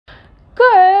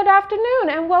afternoon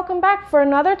and welcome back for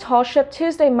another Tall Ship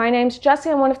Tuesday. My name's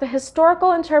Jessie. I'm one of the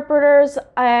historical interpreters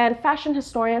and fashion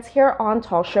historians here on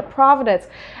Tall Ship Providence.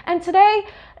 And today,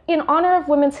 in honor of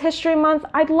Women's History Month,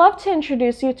 I'd love to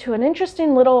introduce you to an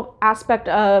interesting little aspect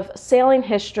of sailing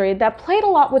history that played a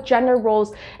lot with gender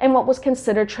roles and what was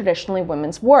considered traditionally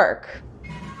women's work.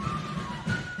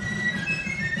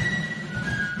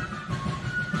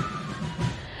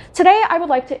 Today, I would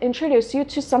like to introduce you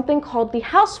to something called the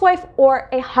housewife or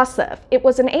a hussif. It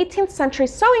was an 18th century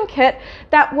sewing kit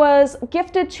that was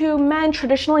gifted to men,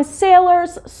 traditionally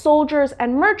sailors, soldiers,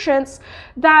 and merchants,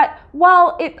 that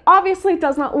while it obviously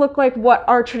does not look like what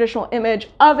our traditional image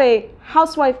of a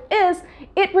housewife is,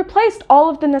 it replaced all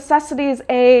of the necessities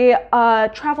a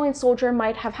traveling soldier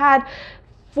might have had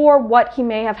for what he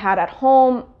may have had at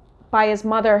home by his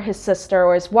mother, his sister,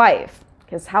 or his wife,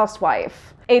 his housewife.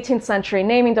 18th century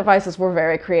naming devices were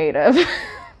very creative.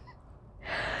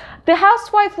 The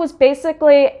housewife was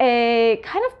basically a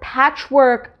kind of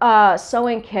patchwork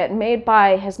sewing kit made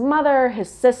by his mother, his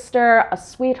sister, a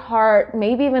sweetheart,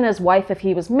 maybe even his wife if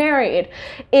he was married.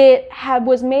 It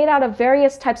was made out of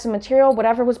various types of material,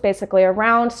 whatever was basically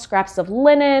around, scraps of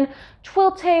linen,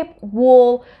 twill tape,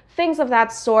 wool, things of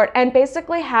that sort, and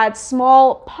basically had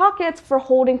small pockets for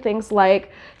holding things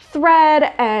like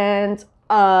thread and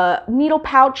needle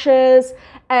pouches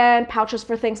and pouches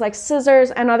for things like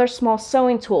scissors and other small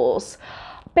sewing tools.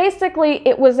 Basically,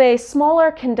 it was a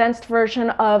smaller, condensed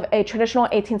version of a traditional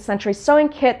 18th century sewing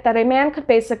kit that a man could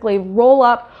basically roll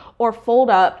up or fold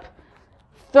up,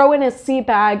 throw in his sea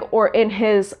bag or in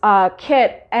his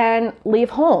kit and leave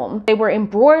home. They were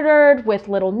embroidered with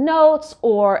little notes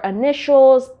or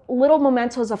initials, little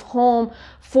mementos of home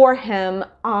for him,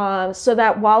 so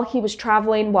that while he was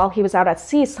traveling, while he was out at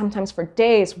sea, sometimes for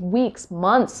days, weeks,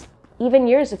 months, even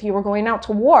years if you were going out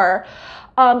to war,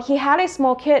 he had a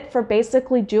small kit for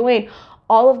basically doing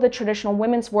all of the traditional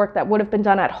women's work that would have been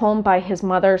done at home by his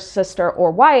mother, sister, or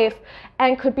wife,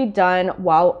 and could be done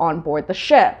while on board the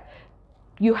ship.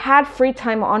 You had free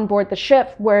time on board the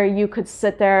ship where you could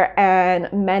sit there and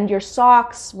mend your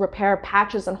socks, repair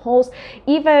patches and holes.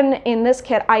 Even in this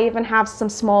kit, I even have some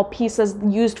small pieces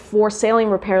used for sailing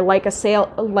repair, like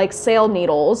sail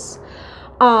needles.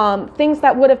 Things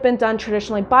that would have been done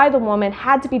traditionally by the woman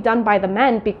had to be done by the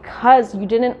men because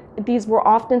these were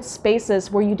often spaces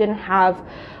where you didn't have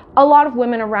a lot of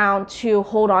women around to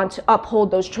uphold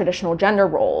those traditional gender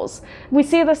roles. We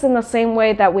see this in the same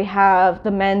way that we have the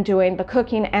men doing the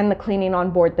cooking and the cleaning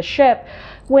on board the ship,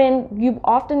 when you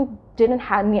often didn't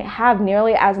have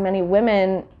nearly as many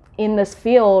women in this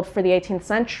field for the 18th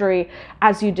century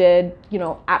as you did,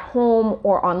 at home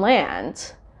or on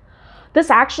land. This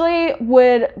actually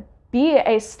would be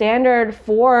a standard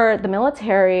for the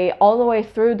military all the way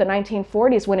through the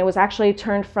 1940s, when it was actually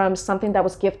turned from something that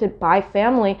was gifted by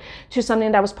family to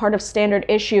something that was part of standard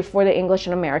issue for the English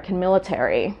and American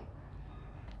military.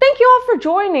 Thank you all for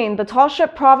joining the Tall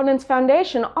Ship Providence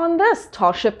Foundation on this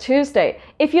Tall Ship Tuesday.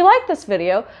 If you like this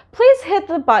video, please hit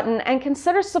the button and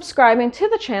consider subscribing to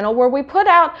the channel, where we put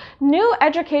out new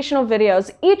educational videos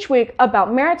each week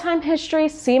about maritime history,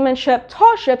 seamanship,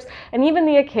 tall ships, and even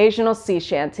the occasional sea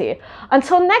shanty.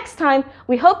 Until next time,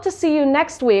 we hope to see you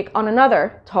next week on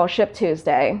another Tall Ship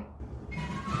Tuesday.